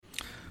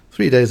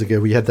3 days ago,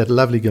 we had that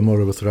lovely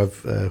Gemara with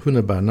Rav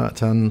Huna bar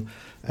Natan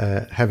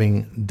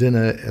having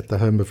dinner at the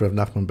home of Rav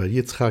Nachman bar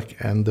Yitzchak,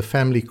 and the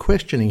family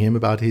questioning him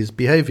about his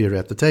behavior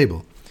at the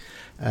table.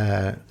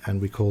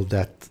 And we called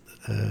that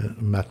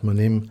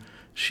Matmonim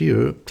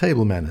Shiur,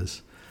 table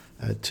manners.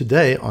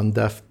 Today, on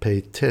Daf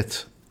Pei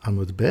Tet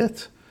Amud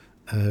Bet,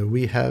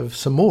 we have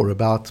some more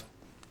about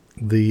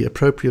the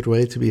appropriate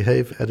way to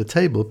behave at a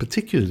table,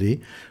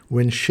 particularly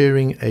when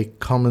sharing a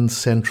common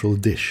central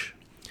dish.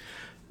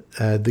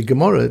 The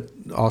Gemara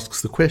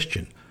asks the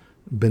question,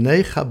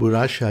 B'nei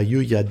Chabura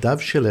shehayu yadav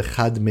shel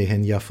echad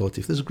mehen yafot.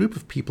 If there's a group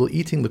of people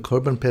eating the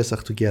Korban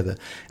Pesach together,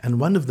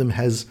 and one of them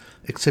has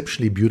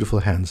exceptionally beautiful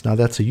hands. Now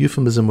that's a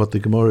euphemism. What the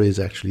Gemara is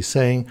actually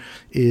saying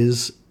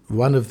is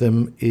one of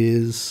them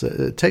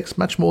takes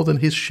much more than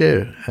his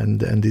share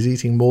and is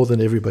eating more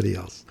than everybody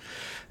else.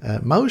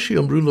 Can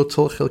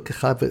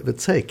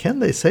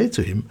they say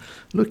to him,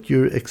 look,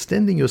 you're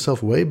extending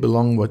yourself way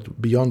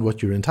beyond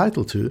what you're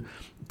entitled to.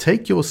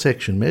 Take your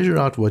section, measure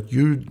out what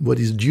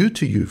is due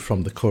to you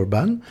from the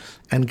Korban,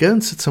 and go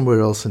and sit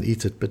somewhere else and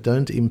eat it, but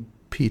don't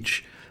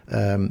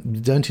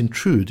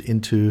intrude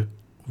into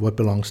what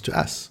belongs to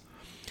us.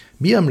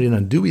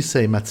 Do we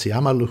say, can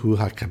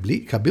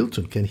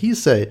he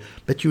say,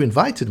 but you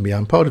invited me,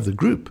 I'm part of the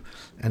group,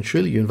 and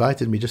surely you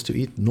invited me just to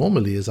eat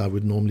normally as I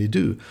would normally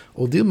do?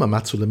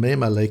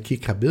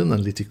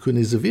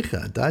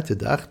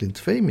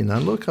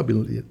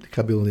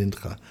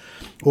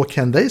 Or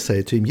can they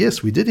say to him,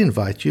 yes, we did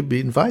invite you,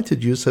 we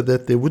invited you so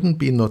that there wouldn't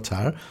be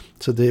notar,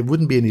 so there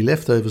wouldn't be any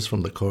leftovers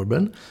from the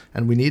Korban,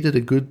 and we needed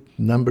a good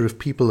number of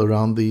people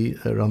around the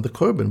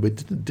Korban. We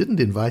didn't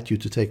invite you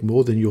to take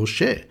more than your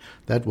share.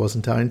 That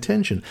wasn't our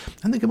intention.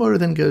 And the Gemara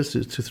then goes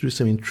through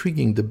some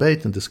intriguing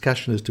debate and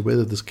discussion as to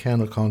whether this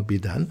can or can't be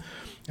done,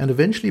 and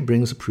eventually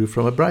brings a proof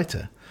from a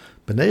Braita.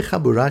 The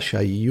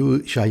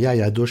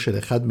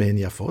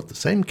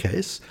same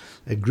case,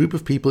 a group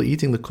of people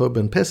eating the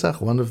Korban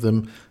Pesach, one of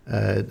them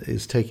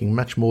is taking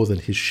much more than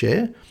his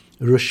share.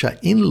 They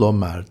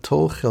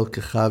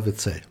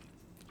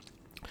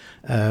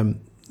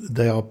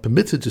are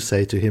permitted to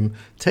say to him,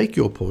 take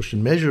your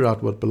portion, measure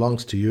out what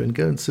belongs to you, and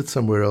go and sit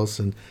somewhere else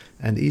and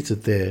eat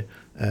it there,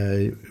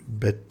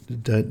 but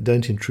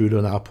don't intrude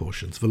on our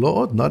portions.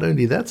 Not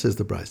only that, says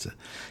the Brisa,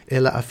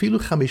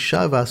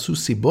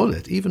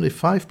 even if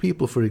 5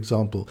 people, for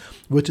example,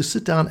 were to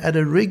sit down at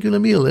a regular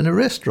meal in a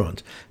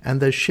restaurant,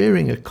 and they're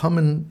sharing a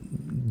common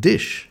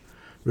dish,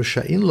 if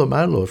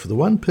the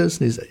one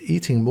person is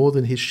eating more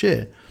than his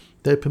share,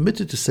 they're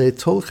permitted to say,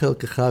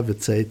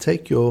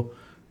 take your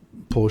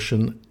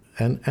portion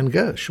and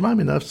go.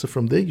 So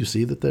from there you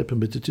see that they're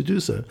permitted to do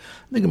so.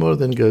 The Gemara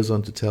then goes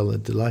on to tell a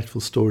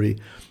delightful story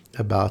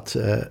about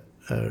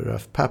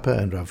Rav Papa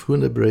and Rav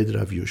Huna bred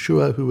Rav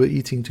Yeshua, who were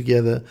eating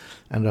together,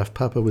 and Rav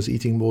Papa was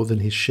eating more than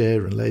his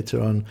share, and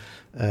later on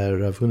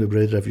Rav Huna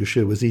bred Rav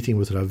Yeshua was eating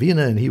with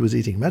Ravina, and he was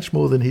eating much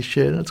more than his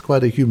share, and it's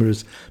quite a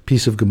humorous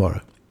piece of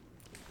Gemara.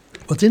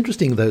 What's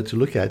interesting, though, to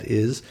look at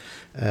is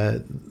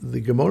the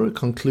Gemara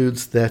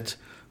concludes that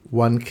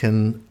one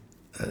can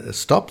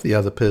stop the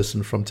other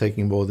person from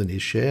taking more than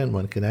his share, and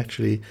one can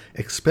actually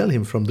expel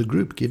him from the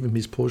group, give him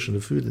his portion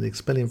of food and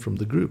expel him from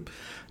the group.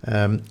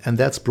 And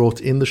that's brought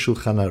in the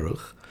Shulchan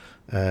Aruch,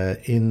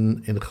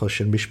 in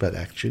Choshen Mishpat,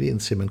 actually, in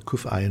Siman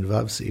Kuf Ayin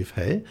Vav Seif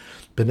He.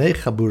 B'nei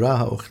Chabura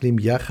ha'ochlim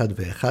yachad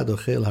ve'echad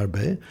ochel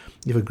harbe.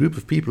 If a group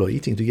of people are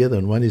eating together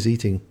and one is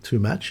eating too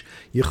much,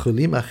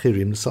 yecholim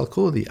achirim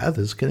l'salko, the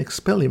others can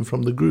expel him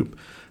from the group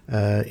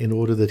in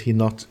order that he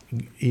not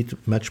eat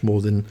much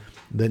more than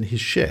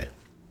his share.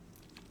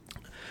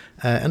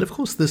 And of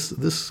course,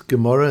 this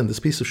Gemara and this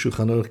piece of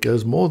Shulchan Aruch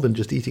goes more than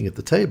just eating at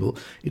the table.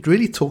 It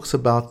really talks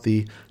about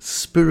the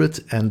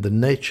spirit and the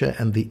nature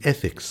and the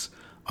ethics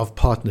of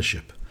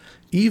partnership.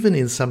 Even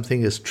in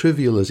something as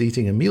trivial as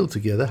eating a meal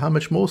together, how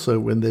much more so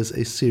when there's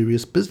a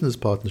serious business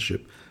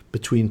partnership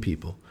between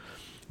people.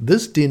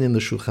 This din in the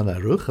Shulchan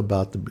Aruch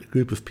about the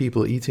group of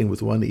people eating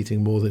with one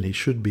eating more than he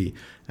should be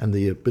and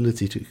the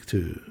ability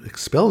to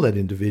expel that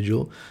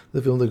individual,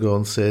 the Vilna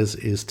Gaon says,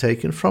 is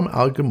taken from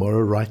our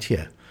Gemara right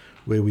here,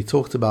 where we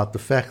talked about the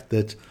fact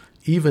that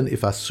even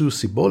if asu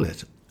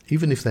sibolet,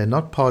 even if they're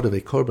not part of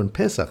a Korban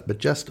Pesach, but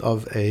just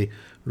of a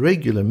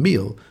regular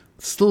meal,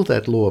 still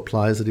that law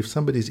applies that if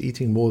somebody's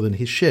eating more than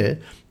his share,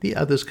 the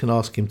others can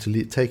ask him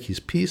to take his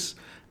piece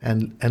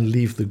and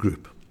leave the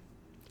group.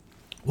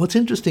 What's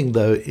interesting,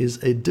 though,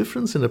 is a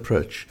difference in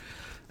approach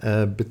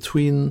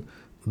between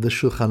the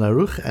Shulchan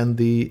Aruch and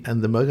the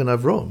Magen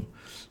Avraham,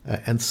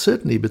 and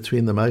certainly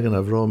between the Magen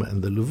Avraham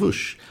and the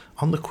Levush,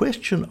 on the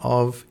question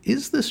of,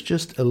 is this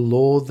just a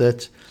law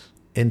that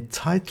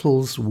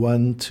entitles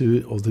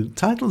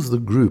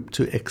the group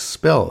to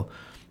expel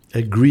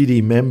a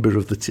greedy member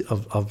of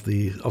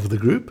the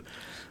group,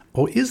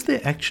 or is there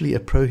actually a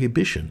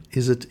prohibition?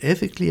 Is it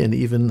ethically and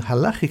even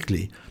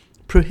halachically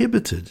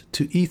prohibited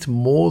to eat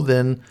more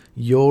than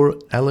your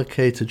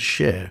allocated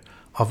share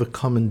of a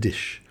common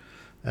dish?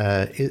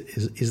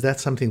 Is that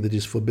something that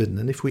is forbidden?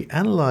 And if we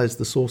analyze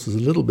the sources a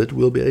little bit,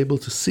 we'll be able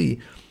to see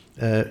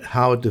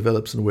how it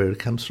develops and where it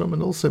comes from,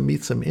 and also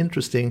meet some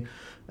interesting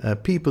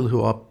people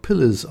who are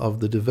pillars of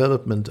the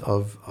development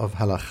of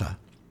halacha.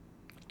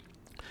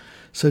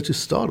 So to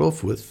start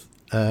off with,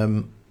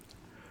 the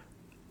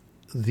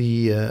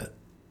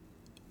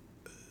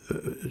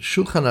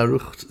Shulchan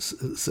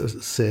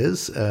Aruch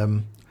says,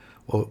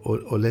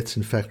 or let's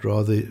in fact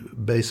rather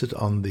base it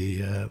on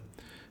the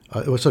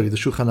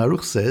Shulchan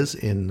Aruch says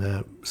in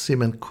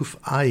Siman Kuf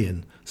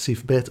Ayin,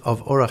 Sif Bet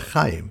of Orach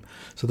Chaim.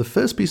 So the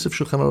first piece of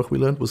Shulchan Aruch we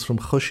learned was from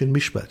Choshen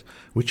Mishpat,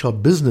 which are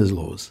business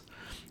laws.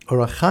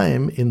 Orach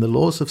Chaim in the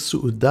laws of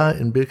Su'udah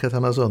in Birkat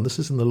HaMazon. This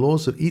is in the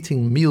laws of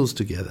eating meals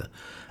together.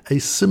 A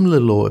similar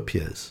law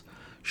appears.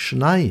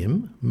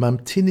 Shnayim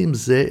mamtinim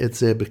ze et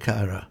ze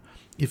bekara.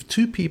 If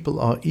two people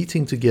are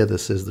eating together,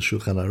 says the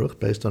Shulchan Aruch,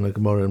 based on a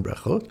Gemara and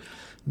Brachot,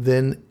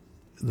 then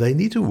they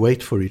need to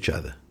wait for each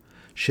other.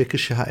 So,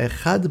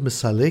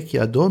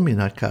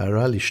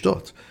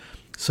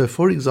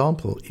 for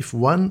example, if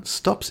one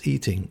stops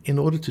eating in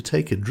order to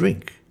take a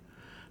drink,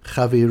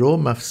 the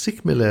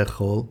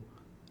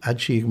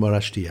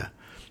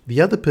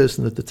other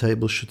person at the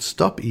table should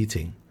stop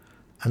eating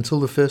until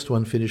the first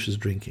one finishes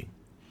drinking.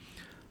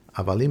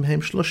 But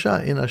if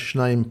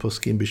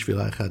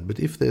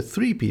there are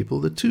three people,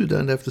 the two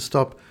don't have to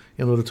stop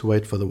in order to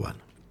wait for the one.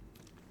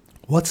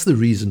 What's the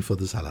reason for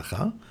this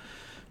halacha?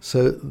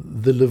 So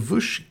the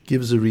Levush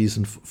gives a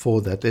reason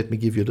for that. Let me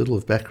give you a little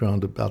of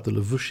background about the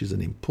Levush. Is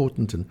an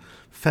important and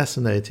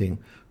fascinating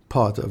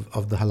part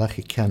of the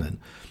halachic canon.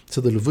 So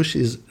the Levush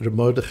is Reb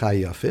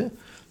Mordechai Yafeh.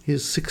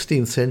 He's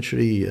 16th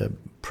century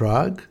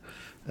Prague,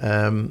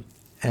 and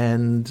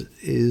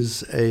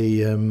is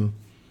a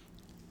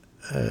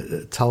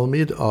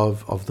Talmud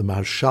of the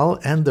Marshal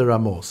and the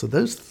Ramah. So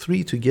those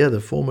three together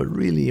form a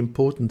really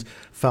important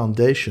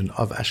foundation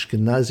of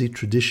Ashkenazi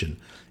tradition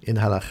in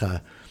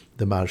halacha.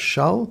 The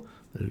Marshal,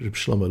 Reb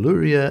Shlomo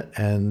Luria,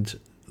 and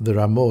the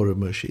Ramah, Reb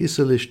Moshe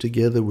Isserlish,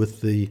 together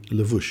with the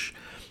Levush.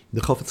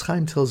 The Chofetz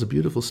Chaim tells a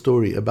beautiful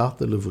story about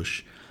the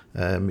Levush.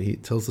 He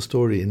tells the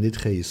story in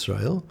Nidchei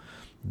Yisrael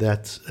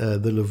that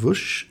the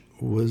Levush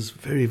was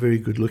very, very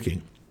good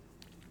looking.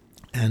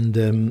 And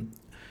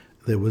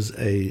there was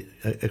a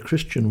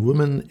Christian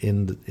woman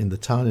in the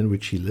town in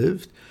which he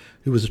lived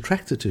who was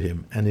attracted to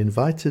him and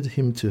invited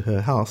him to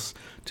her house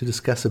to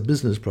discuss a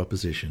business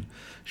proposition.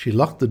 She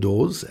locked the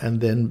doors and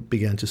then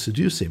began to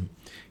seduce him.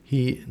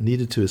 He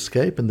needed to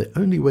escape, and the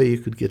only way he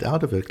could get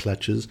out of her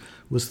clutches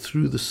was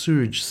through the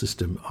sewage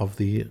system of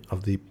the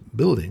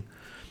building,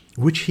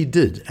 which he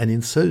did, and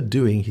in so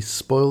doing he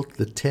spoilt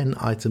the 10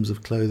 items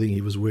of clothing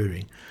he was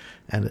wearing.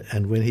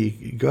 And when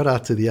he got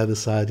out to the other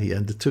side, he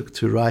undertook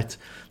to write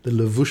the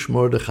Levush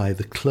Mordechai,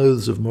 the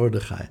clothes of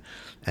Mordechai.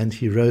 And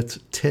he wrote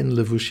 10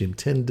 Levushim,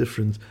 10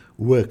 different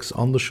works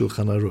on the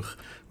Shulchan Aruch,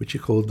 which he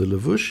called the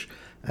Levush,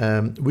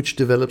 which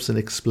develops and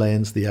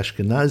explains the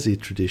Ashkenazi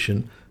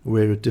tradition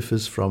where it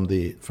differs from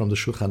the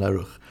Shulchan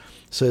Aruch.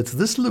 So it's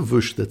this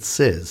Levush that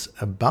says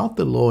about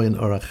the law in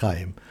Orach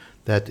Chaim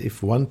that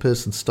if one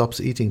person stops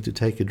eating to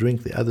take a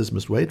drink, the others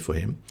must wait for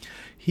him.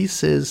 He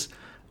says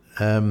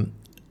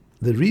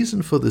the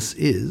reason for this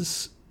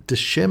is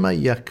Deshema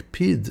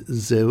yakpid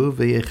zeu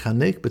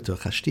veyechanek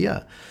betoch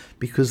hashtiya,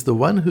 because the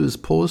one who's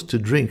paused to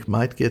drink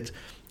might get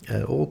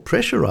all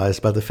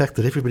pressurized by the fact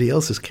that everybody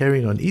else is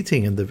carrying on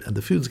eating and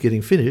the food's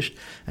getting finished,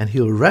 and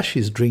he'll rush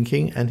his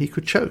drinking and he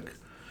could choke,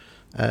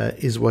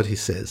 is what he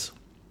says.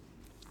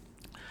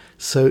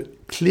 So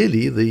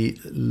clearly the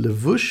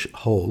Levush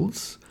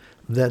holds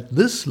that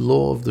this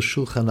law of the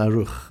Shulchan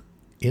Aruch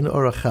in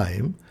Orach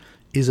Chaim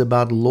is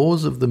about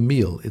laws of the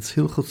meal. It's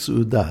Hilchot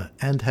Su'udah,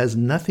 and has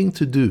nothing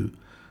to do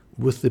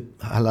with the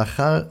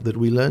halacha that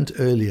we learned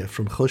earlier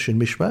from Choshen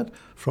Mishpat,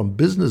 from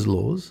business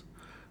laws,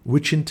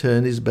 which in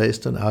turn is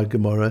based on our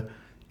Gemara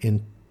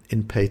in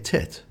Pei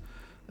Tet,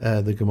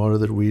 the Gemara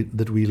that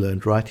we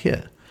learned right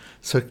here.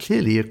 So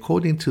clearly,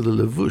 according to the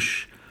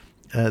Levush,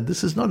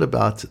 this is not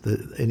about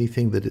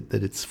anything that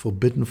it's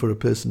forbidden for a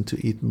person to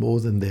eat more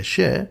than their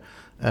share.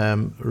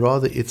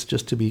 Rather, it's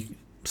just to be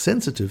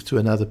sensitive to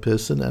another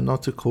person and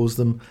not to cause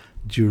them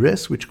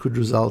duress, which could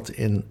result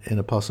in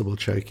a possible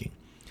choking.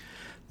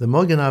 The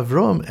Magen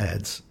Avraham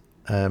adds,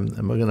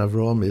 Magen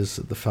Avraham is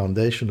the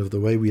foundation of the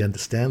way we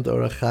understand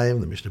Orach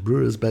Chaim. The Mishnah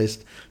Berurah is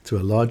based to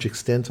a large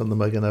extent on the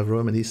Magen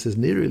Avraham, and he says,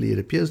 nearly it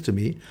appears to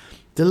me,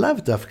 de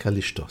lav davka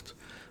lishtot,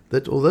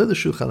 that although the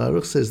Shulchan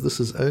Aruch says this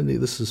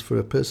is for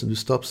a person who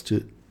stops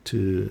to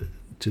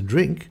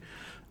drink,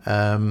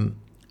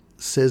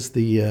 says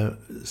the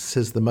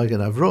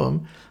Magen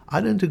Avraham, I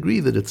don't agree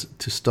that it's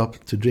to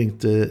stop to drink.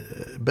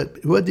 But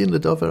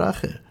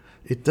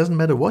it doesn't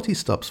matter what he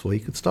stops for. He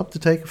could stop to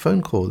take a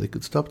phone call. He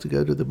could stop to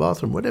go to the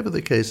bathroom. Whatever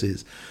the case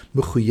is,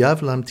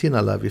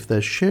 if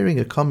they're sharing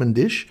a common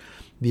dish,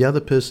 the other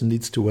person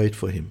needs to wait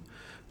for him.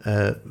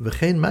 And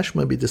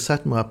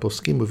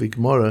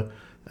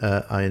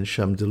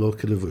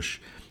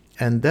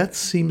that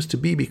seems to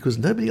be because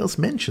nobody else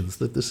mentions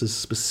that this is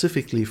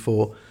specifically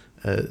for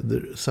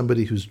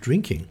somebody who's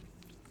drinking.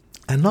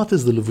 And not,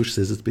 as the Levush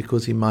says, it's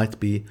because he might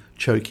be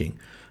choking.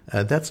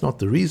 That's not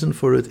the reason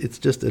for it. It's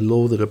just a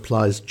law that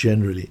applies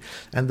generally.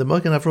 And the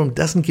Magen Avraham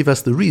doesn't give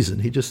us the reason.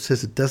 He just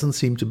says it doesn't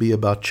seem to be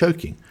about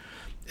choking.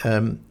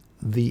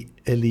 The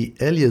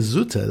Elia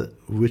Zuta,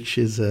 which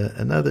is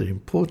another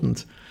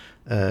important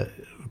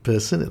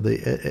person,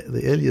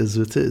 the Elia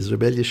Zuta is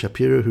Rabbi Elia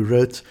Shapiro, who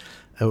wrote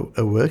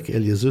a work,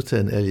 Elia Zuta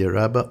and Elia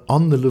Rabbah,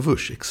 on the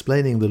Levush,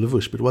 explaining the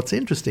Levush. But what's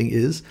interesting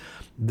is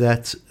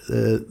that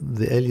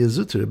the Elia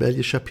Zuta, Rabbi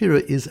Elia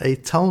Shapiro, is a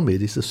Talmid,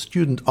 he's a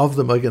student of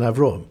the Magen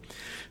Avraham.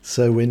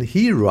 So when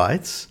he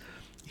writes,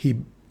 he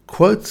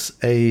quotes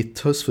a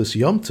Tosfos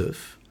Yom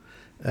Tov,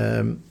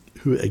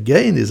 who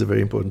again is a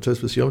very important.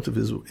 Tosfos Yom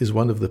Tov is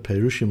one of the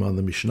Perushim on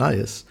the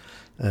Mishnayos,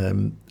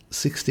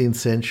 16th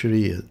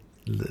century,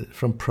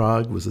 from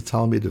Prague, was a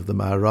Talmid of the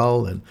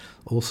Maharal and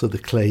also the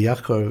Klei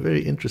Yakar, a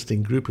very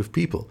interesting group of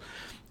people.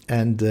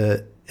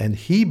 And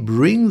he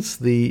brings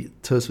the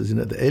Tosfos,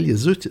 the Elia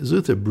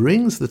Zuta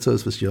brings the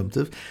Tosfos Yom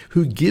Tov,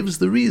 who gives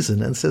the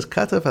reason and says,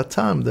 Katav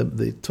Hatam,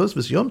 the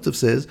Tosfos Yom Tov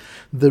says,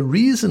 the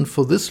reason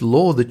for this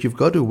law that you've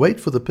got to wait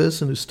for the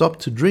person who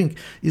stopped to drink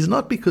is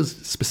not because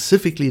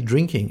specifically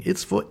drinking,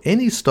 it's for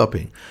any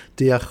stopping.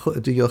 Because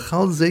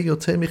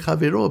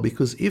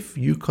if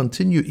you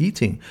continue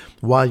eating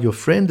while your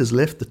friend has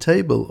left the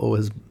table or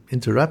is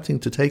interrupting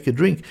to take a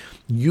drink,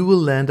 you will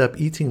land up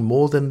eating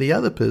more than the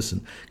other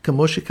person. And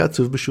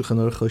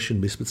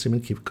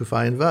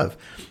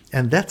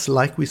that's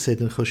like we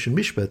said in Choshen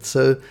Mishpat.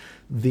 So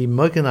the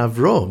Magen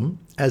Avraham,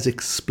 as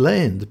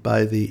explained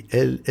by the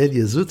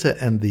Elia Zuta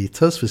and the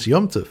Tosfos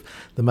Yom Tov,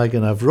 the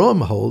Magen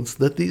Avraham holds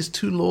that these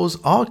two laws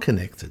are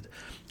connected,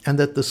 and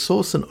that the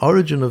source and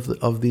origin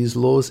of these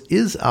laws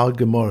is our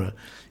Gemara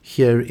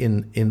here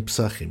in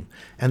Psachim.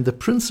 And the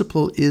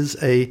principle is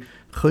a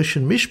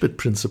Choshen Mishpat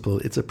principle.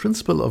 It's a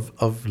principle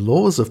of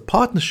laws of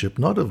partnership,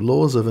 not of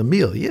laws of a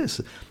meal. Yes,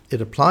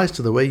 it applies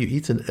to the way you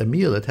eat a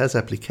meal. It has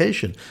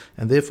application,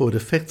 and therefore it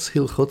affects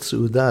Hilchot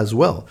Seudah as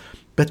well.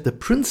 But the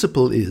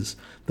principle is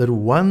that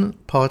one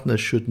partner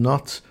should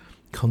not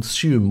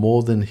consume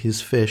more than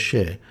his fair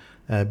share,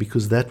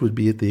 because that would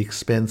be at the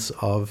expense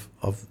of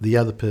the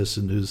other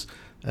person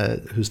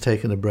who's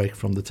taken a break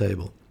from the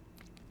table.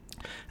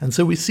 And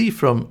so we see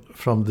from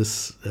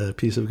this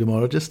piece of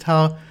Gemara just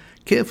how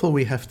careful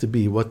we have to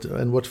be,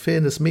 what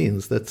fairness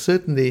means. That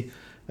certainly,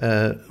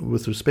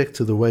 with respect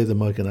to the way the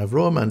Magen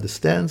Avraham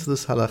understands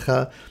this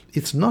halacha,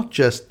 it's not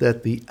just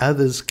that the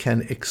others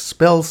can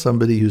expel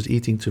somebody who's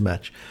eating too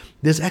much.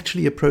 There's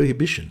actually a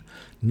prohibition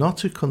not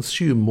to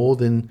consume more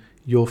than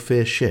your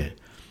fair share.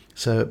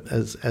 So,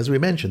 as we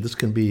mentioned, this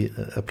can be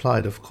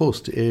applied, of course,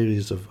 to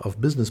areas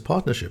of business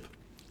partnership,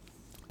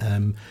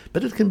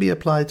 but it can be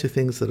applied to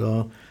things that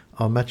are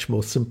much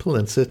more simple,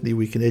 and certainly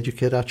we can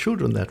educate our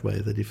children that way,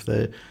 that if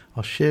they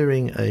are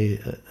sharing a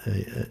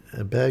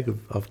bag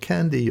of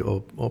candy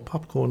or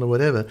popcorn or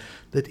whatever,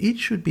 that each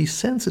should be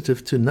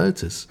sensitive to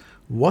notice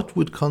what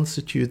would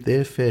constitute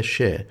their fair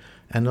share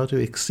and not to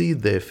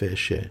exceed their fair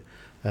share,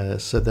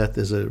 so that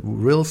there's a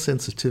real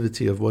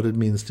sensitivity of what it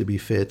means to be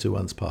fair to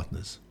one's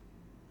partners.